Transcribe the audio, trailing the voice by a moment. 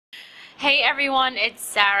Hey everyone, it's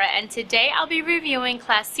Sarah, and today I'll be reviewing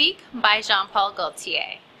Classique by Jean Paul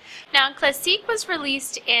Gaultier. Now, Classique was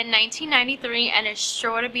released in 1993 and is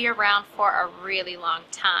sure to be around for a really long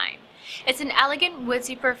time. It's an elegant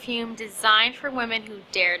woodsy perfume designed for women who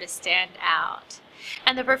dare to stand out.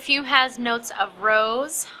 And the perfume has notes of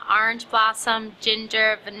rose, orange blossom,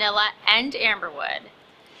 ginger, vanilla, and amberwood.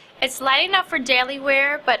 It's light enough for daily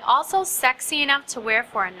wear, but also sexy enough to wear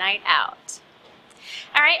for a night out.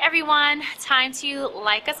 Alright everyone, time to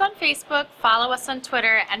like us on Facebook, follow us on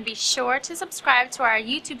Twitter, and be sure to subscribe to our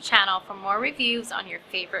YouTube channel for more reviews on your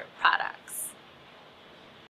favorite products.